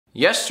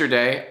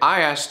Yesterday,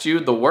 I asked you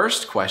the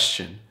worst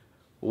question.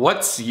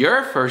 What's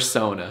your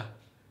fursona?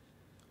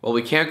 Well,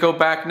 we can't go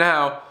back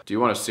now. Do you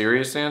want a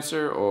serious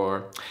answer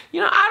or... I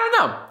don't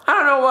know. I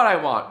don't know what I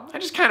want. I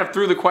just kind of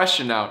threw the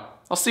question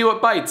out. I'll see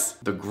what bites.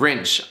 The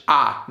Grinch.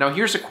 Now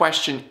here's a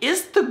question.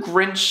 Is the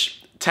Grinch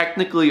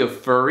technically a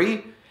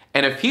furry?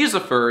 And if he's a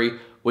furry,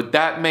 would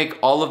that make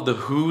all of the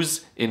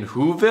Who's in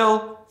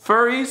Whoville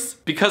furries?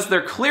 Because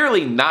they're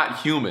clearly not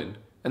human.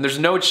 And there's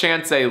no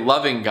chance a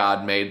loving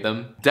God made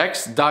them.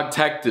 Dex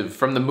Dogtective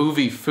from the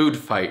movie Food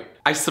Fight.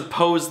 I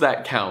suppose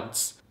that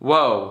counts.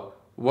 Whoa,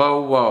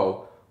 whoa,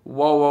 whoa.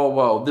 Whoa, whoa,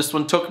 whoa. This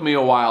one took me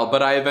a while,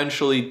 but I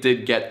eventually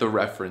did get the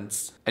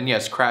reference. And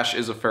yes, Crash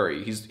is a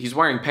furry. He's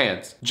wearing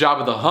pants.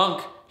 Jabba the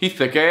Hunk, he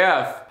thick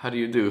AF. How do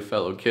you do,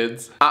 fellow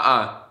kids?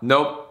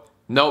 Nope.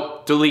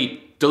 Nope.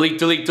 Delete. Delete,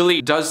 delete,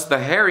 delete. Does the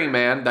hairy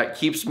man that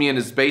keeps me in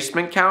his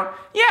basement count?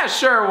 Yeah,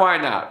 sure, why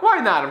not? Why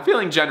not? I'm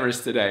feeling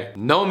generous today.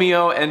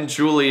 Nomeo and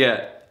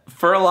Juliet.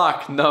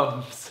 Furlock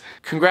gnomes.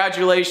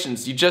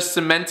 Congratulations, you just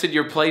cemented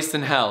your place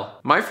in hell.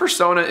 My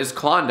fursona is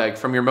Klondike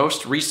from your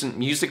most recent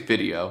music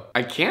video.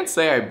 I can't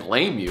say I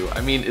blame you.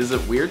 I mean, is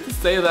it weird to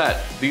say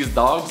that these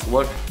dogs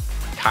look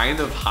kind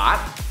of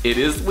hot? It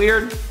is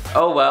weird.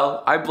 Oh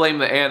well, I blame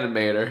the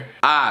animator.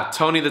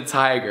 Tony the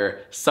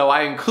Tiger. So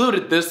I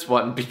included this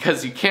one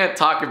because you can't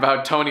talk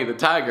about Tony the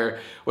Tiger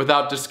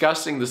without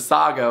discussing the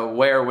saga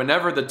where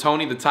whenever the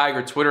Tony the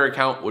Tiger Twitter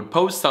account would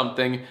post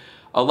something,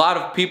 a lot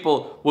of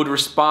people would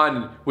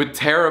respond with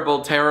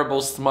terrible, terrible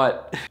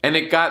smut. And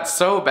it got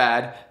so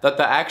bad that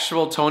the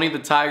actual Tony the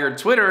Tiger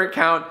Twitter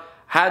account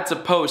had to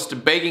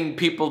post begging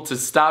people to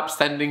stop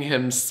sending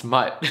him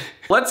smut.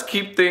 Let's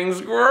keep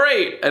things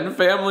great and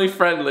family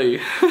friendly.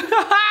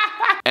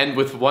 And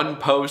with one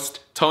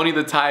post, Tony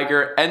the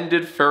Tiger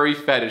ended furry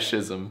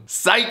fetishism.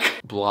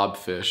 Psych!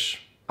 Blobfish.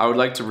 I would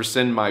like to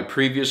rescind my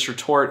previous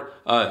retort.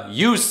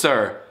 You,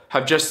 sir,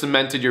 have just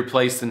cemented your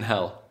place in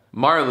hell.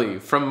 Marley,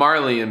 from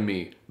Marley and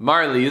Me.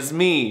 Marley is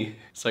me.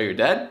 So you're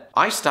dead?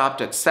 I stopped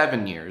at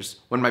 7 years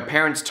when my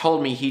parents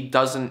told me he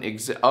doesn't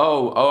exist.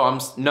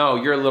 No,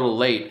 you're a little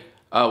late.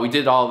 We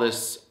did all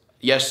this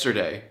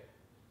yesterday.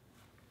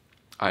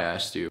 I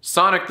asked you.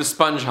 Sonic the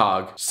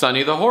Spongehog.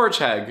 Sonny the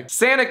Horgehog.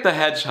 Sanic the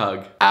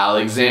Hedgehog.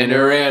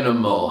 Alexander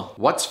Animal.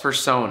 What's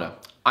fursona?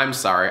 I'm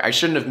sorry, I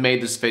shouldn't have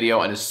made this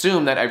video and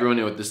assumed that everyone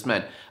knew what this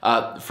meant.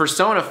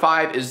 Fursona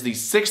 5 is the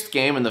 6th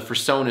game in the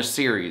Fursona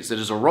series. It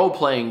is a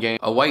role-playing game.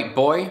 A white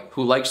boy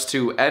who likes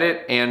to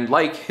edit and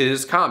like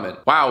his comment.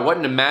 Wow, what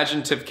an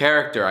imaginative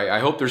character. I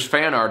hope there's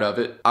fan art of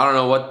it. I don't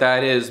know what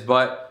that is,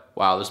 but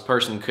wow, this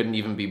person couldn't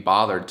even be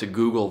bothered to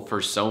Google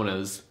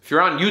fursonas. If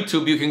you're on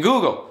YouTube, you can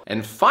Google.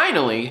 And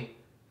finally,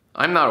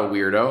 I'm not a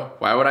weirdo.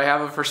 Why would I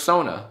have a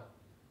fursona?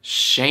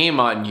 Shame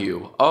on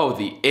you. Oh,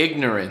 the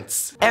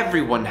ignorance.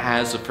 Everyone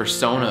has a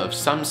fursona of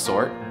some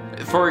sort.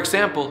 For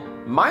example,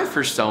 my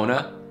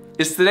fursona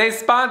is today's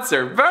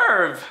sponsor,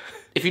 Verve.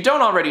 If you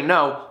don't already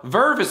know,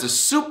 Verve is a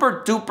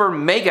super duper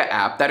mega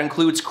app that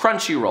includes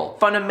Crunchyroll,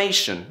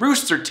 Funimation,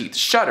 Rooster Teeth,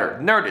 Shudder,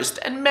 Nerdist,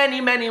 and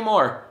many, many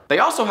more. They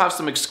also have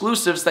some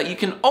exclusives that you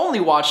can only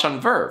watch on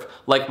Verve,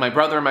 like My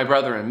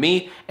Brother and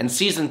Me and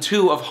Season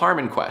 2 of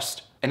Harmon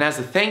Quest. And as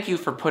a thank you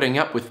for putting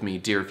up with me,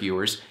 dear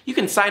viewers, you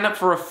can sign up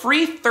for a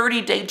free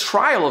 30-day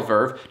trial of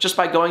Verve just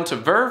by going to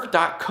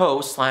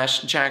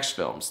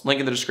verve.co/jacksfilms. Link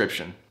in the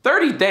description.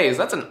 30 days,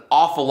 that's an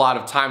awful lot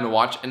of time to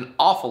watch an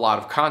awful lot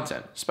of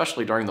content,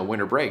 especially during the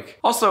winter break.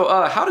 Also,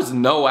 how does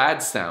no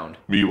ad sound?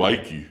 Me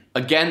likey.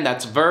 Again,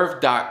 that's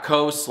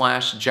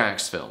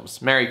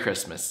verve.co/jacksfilms. Merry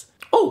Christmas.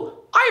 Oh,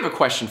 I have a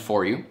question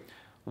for you.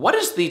 What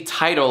is the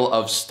title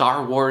of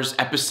Star Wars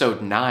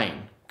Episode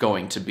 9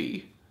 going to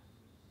be?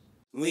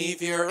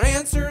 Leave your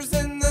answers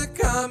in the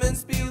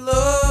comments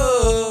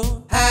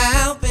below.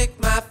 I'll pick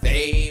my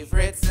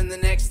favorites in the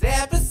next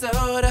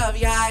episode of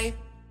YIAY.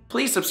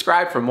 Please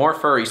subscribe for more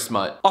furry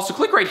smut. Also,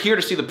 click right here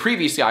to see the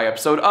previous YIAY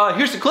episode.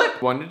 Here's the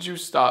clip. When did you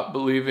stop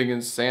believing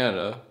in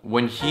Santa?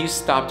 When he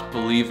stopped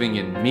believing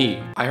in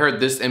me. I heard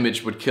this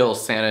image would kill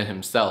Santa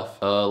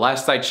himself.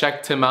 Last I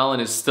checked, Tim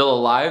Allen is still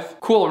alive.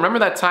 Cool, remember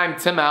that time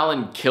Tim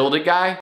Allen killed a guy?